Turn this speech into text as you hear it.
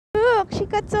she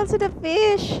cuts also the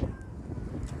fish.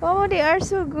 Oh, they are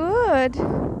so good.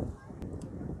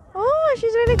 Oh,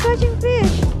 she's really catching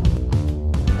fish.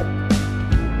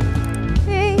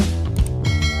 Hey.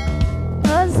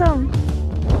 Awesome.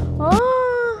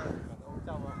 Oh,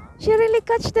 she really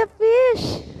catch the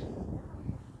fish.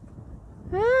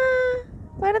 Ah,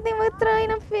 parating mag-try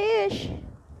ng fish.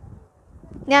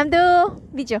 Nyam do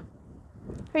video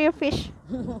for your fish.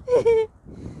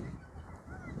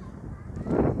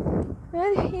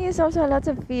 And he is also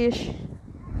lots of fish.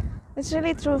 It's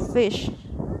really true fish.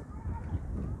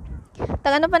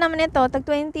 Tag ano pa naman ito? Tag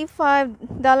 $25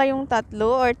 yung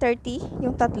tatlo or 30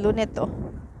 yung tatlo nito.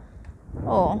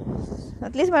 Oh,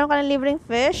 at least meron ka ng libreng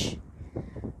fish.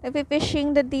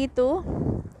 Nagpipishing na dito.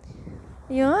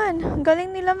 Yun,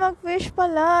 galing nila mag-fish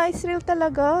pala. Israel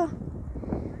talaga.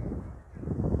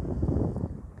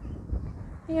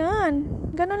 Yan,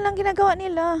 ganun lang ginagawa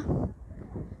nila.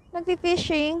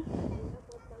 Nagpipishing.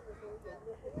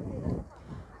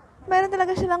 Meron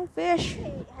talaga silang fish.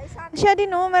 Siya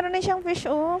din oh, meron din siyang fish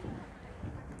oh.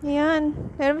 Yan,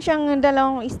 meron siyang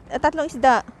tatlong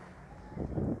isda.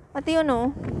 At yun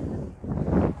oh,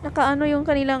 nakaano yung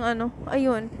kanilang ano,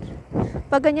 ayun.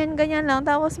 Pag ganyan-ganyan lang,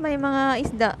 tapos may mga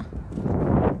isda.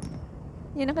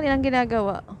 Yun ang kanilang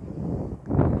ginagawa.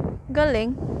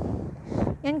 Galing.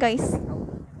 Yan guys.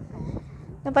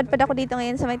 Napadpad ako dito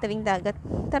ngayon sa may tabing dagat.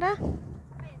 Tara.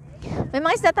 May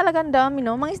mga isda talagang dami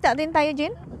no. Mga isda din tayo,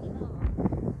 Jin?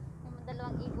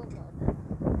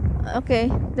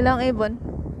 Okay, 2 ibon.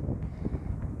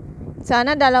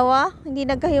 Sana 2, hindi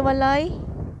nagkahiwalay.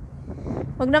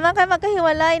 Huwag naman kayo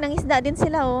magkahiwalay, nang isda din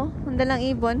sila oh. Ang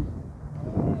 2 ibon.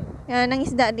 Yan, nang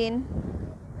isda din.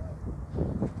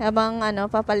 Habang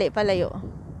ano, palayo.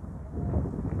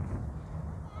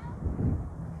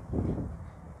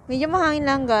 Medyo mahangin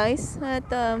lang guys. At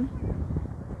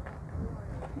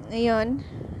ayun,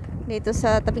 dito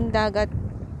sa tabing dagat.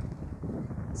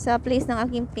 Sa place ng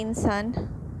aking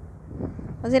pinsan.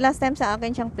 Kasi last time sa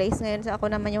akin siyang place, ngayon sa ako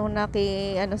naman yung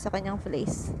sa kanyang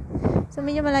place. So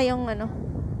medyo malayong ano.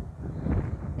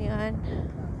 Ayan.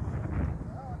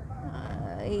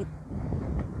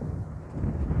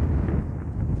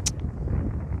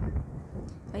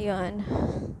 Ayan.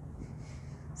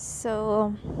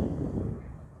 So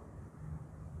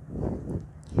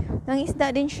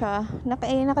nangisda din siya.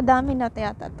 Nakadami na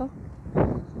yata to.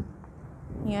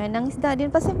 Ayan, nangisda din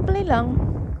pa, simple lang.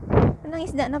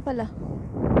 Nangisda na pala.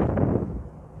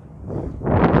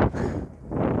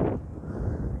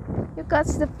 You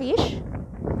catch the fish?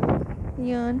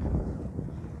 Yun.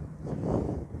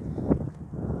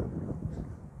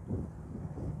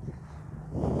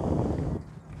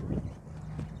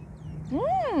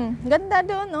 Ganda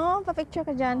doon, oh. Pa-picture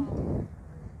ka dyan.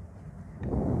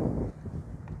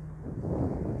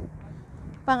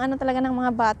 Pang ano talaga ng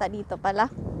mga bata dito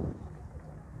pala.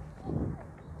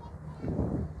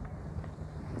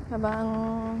 Habang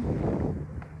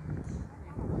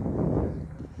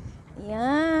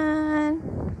yan.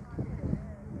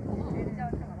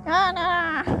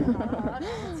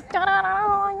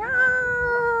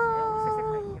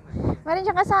 Meron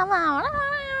siyang kasama.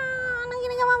 Anong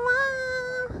ginagawa mo?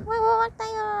 Mag-walk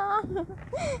tayo.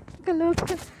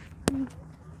 Kaloko.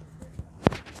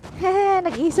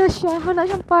 Nag-isa siya. Wala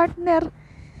siyang partner.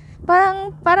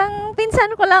 Parang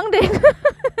pinsan ko lang din.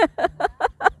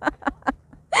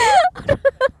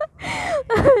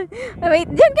 Wait,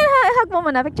 dyan ka, hug mo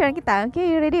muna. Picture kita.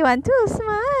 Okay, ready? 1, 2,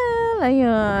 smile.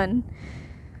 Ayun.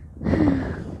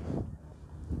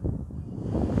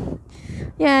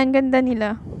 Yan, ganda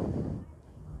nila.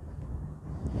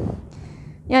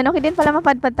 Yan, okay din pala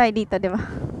mapadpad tayo dito, di ba?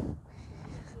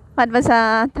 Padpad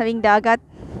sa tabing dagat.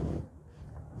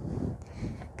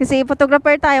 Kasi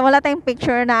photographer tayo, wala tayong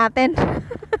picture natin.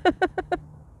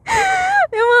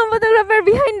 Yung mga photographer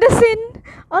behind the scene.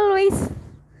 Always.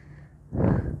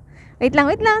 Wait lang.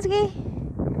 Sige.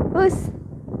 Bus.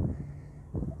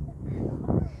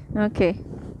 Okay.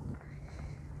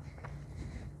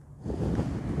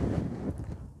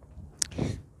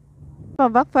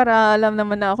 Pabak para alam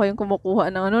naman na ako yung kumukuha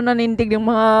ng ano, nanindig yung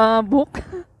mga book.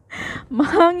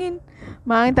 Mahangin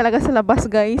talaga sa labas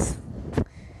guys.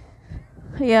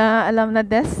 Kaya alam na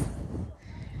des.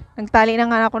 Nagtali na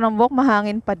nga ako ng book,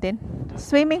 mahangin pa din.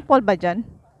 Swimming pool ba dyan?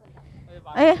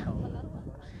 Ay,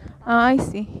 I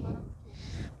see.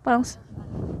 Parang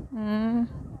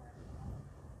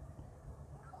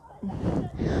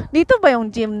dito ba yung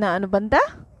gym na ano banda?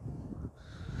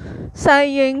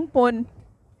 Sai Ying Pun.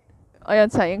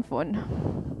 Ayan, Sai Ying Pun.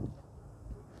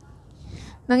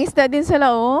 Nangisda din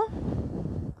sila, oh.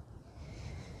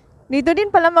 Dito din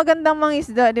pala magandang mga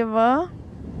isda, di ba?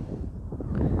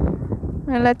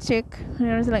 Let's check.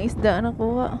 Meron silang isda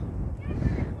nakuha.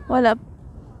 Wala.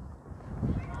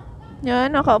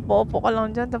 Yan, nakaupo-upo ka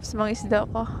lang dyan. Tapos mga isda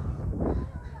ka.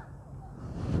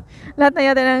 Lahat na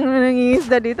yata ng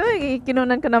nangingisda dito.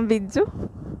 Kinunan ka ng video.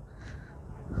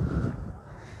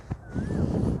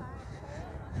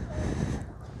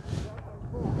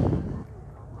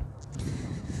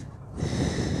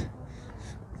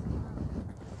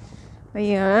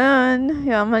 Ayan.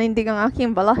 Manindig ang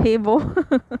aking balahibo.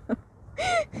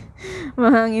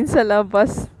 Mahangin sa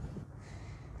labas.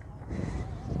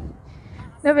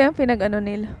 Ano ba yung pinag-ano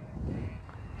nila?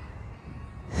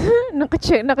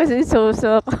 Nakacheck na kasi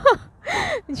suso ako.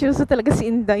 Suso talaga si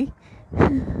Inday.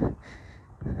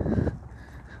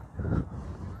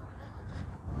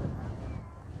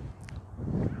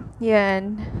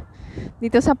 Yan.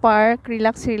 Dito sa park,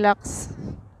 relax.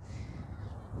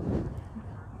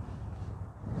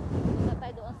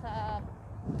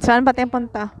 Saan ba tayo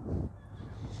punta?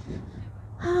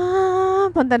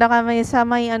 Punta na kami sa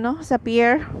may sa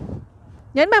pier.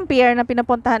 Yan ba ang pier na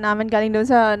pinapuntahan namin galing doon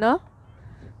sa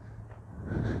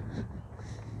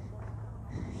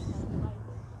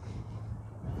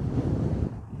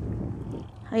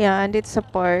Ayan, dito sa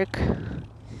park.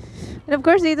 And of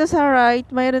course, dito sa right,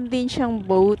 mayroon din siyang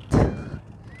boat.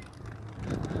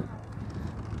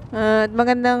 At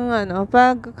magandang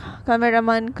pag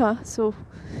cameraman ka, so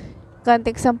can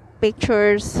take some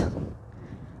pictures.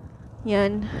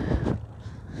 Yan.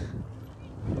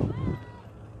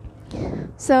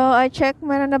 So, I check,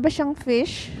 meron na ba siyang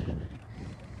fish?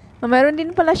 Meron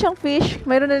din pala siyang fish.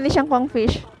 Meron na din siyang pang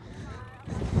fish.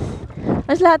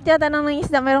 Mas lahat yata ng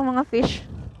isda merong mga fish.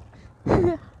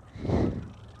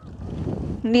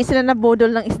 Hindi sila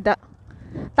nabodol ng isda.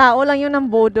 Tao lang yun ang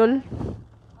bodol.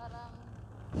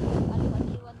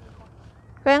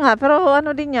 Kaya nga, pero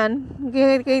din yan.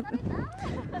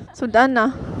 Sudan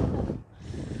na.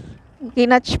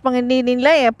 Kinatch pang hindi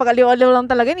nila Pag aliw-aliw lang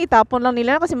talaga, itapon lang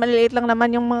nila kasi maliliit lang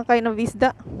naman yung mga kind of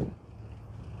isda.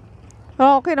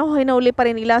 Pero okay na, hinauli pa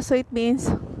rin nila. So it means,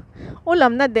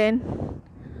 ulam na din.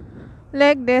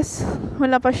 Like this,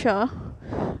 wala pa siya.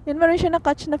 Yan, meron siya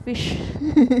na-catch na fish.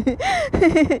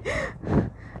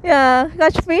 Yeah,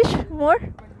 catch fish? More?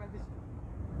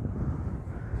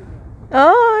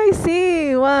 Oh, I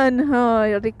see. One. Oh,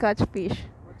 already catch fish.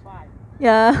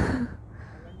 Yeah.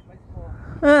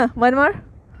 One more?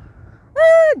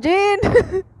 Jane!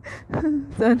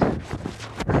 Son.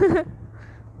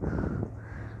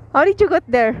 How did you get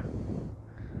there?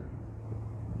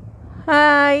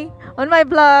 Hi! On my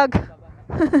vlog!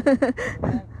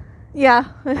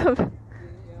 Yeah.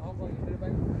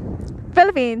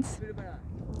 Philippines.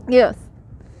 Yes.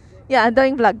 Yeah, I'm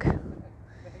doing vlog.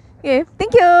 Okay,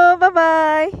 thank you.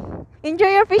 Bye-bye. Enjoy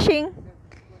your fishing.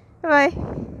 Bye-bye.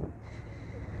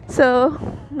 So,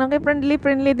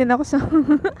 naki-friendly din ako sa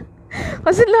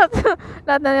kasi lahat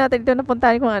na natin dito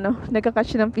napuntahan kung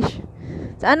nagka-catch ng fish.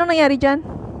 So, anong nangyari dyan?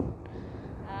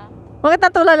 Bakit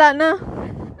natulala na?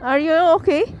 Are you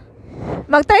okay?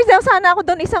 Mag-try sana ako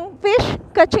doon isang fish,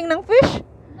 catching ng fish.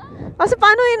 Kasi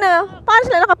paano paano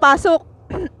sila nakapasok?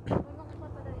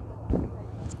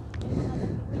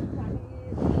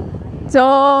 So,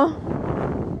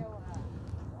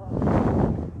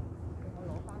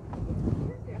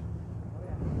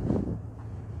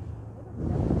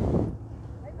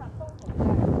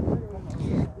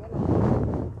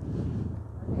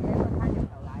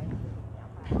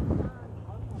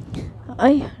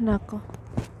 ay, nako.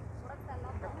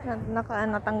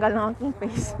 Natanggal ng aking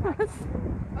face mask.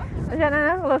 Asya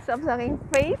na close up sa aking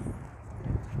face.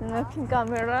 Ng aking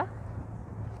camera.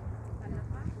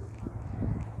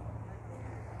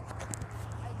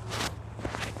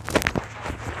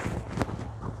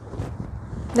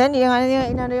 Then, yung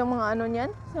mga niyan.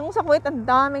 Yung sa Kuwait, ang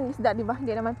daming isda, di ba?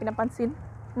 Hindi naman pinapansin.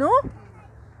 No?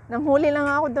 Nanghuli lang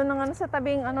ako doon ng sa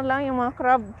tabing, lang, yung mga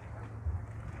crab.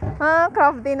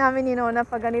 Crab din namin na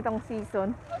pag ganitong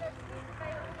season.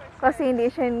 Kasi hindi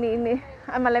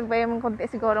malag ba yung konti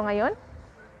siguro ngayon?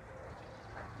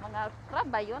 Mga crab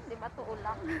ba yun? Di ba ito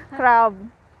ulang? Crab.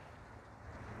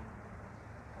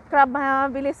 Crab,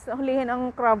 bilis hulihin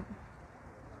ang crab.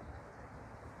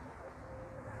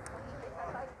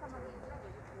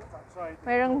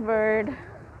 Mayroong bird.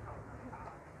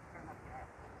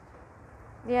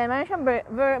 Yan, mayroong siyang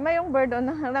mayroong bird doon.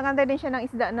 Nangantay din siya ng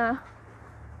isda na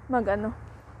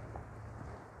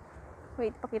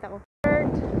Wait, pakita ko.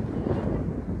 Bird.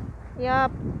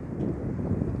 Yup.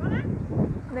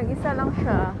 Nag-isa lang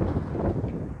siya.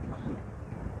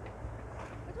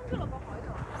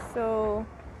 So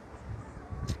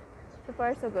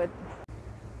far so good.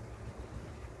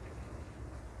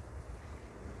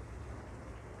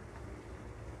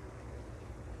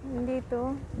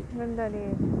 Dito, ganda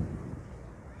din.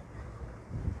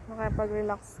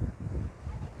 Makapag-relax.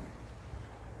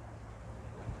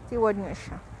 Seaward nga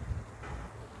siya.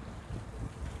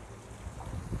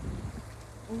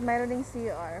 Mayroon ding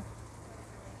CR.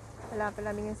 Wala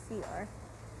pala din yung CR.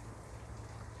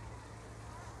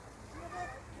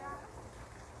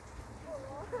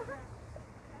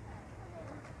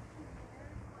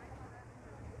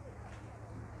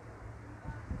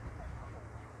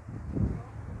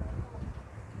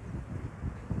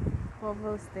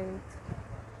 Bubble State.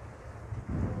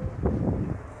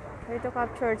 Try to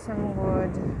capture some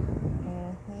wood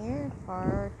in here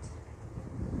part.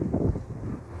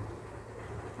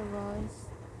 The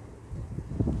walls.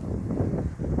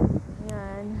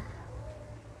 Yan.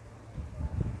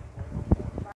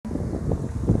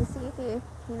 See if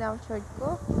pinaptured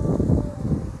ko.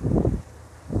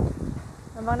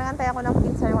 Habang nakantay ako ng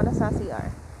pinsan ko na sa CR.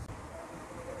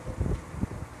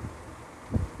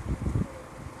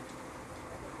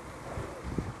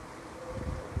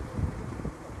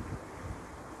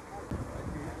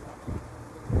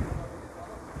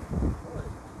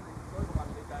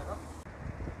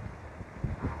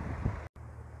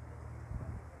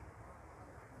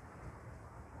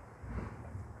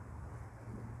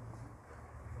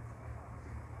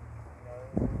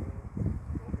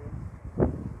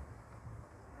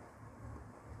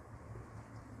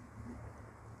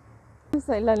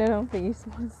 Sa ilalim ng face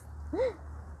mask.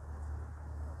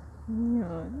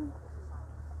 Yan.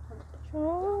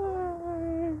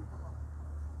 Char.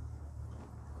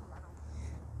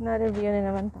 Na-review na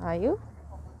naman tayo.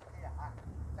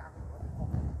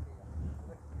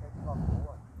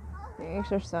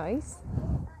 Exercise.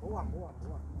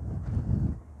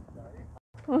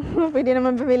 Pwede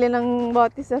naman bumili ng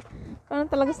bote sa... Paano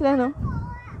talaga sila, no?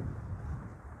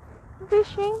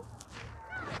 Fishing.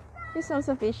 This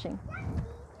also fishing.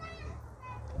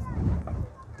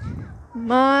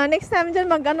 Next time dyan,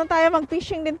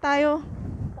 mag-fishing din tayo.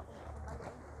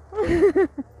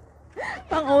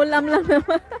 Pang-ulam lang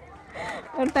naman.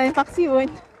 Meron tayong paksiwan.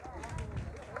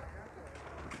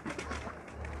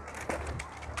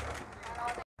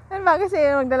 Ano ba kasi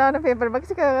magdala ng paper bag?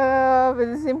 Kasi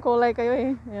same kulay kayo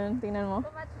eh. Yan, tingnan mo.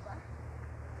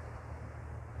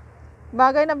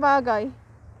 Bagay na bagay.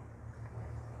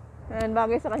 Yan,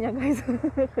 bagay sa kanya guys.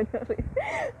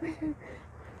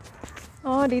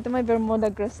 Oh, dito may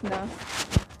Bermuda grass na.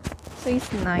 So, it's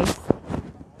nice.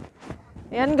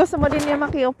 Ayan, gusto mo din yung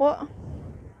makiupo?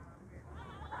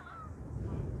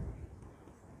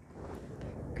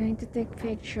 Going to take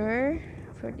picture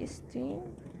for this thing.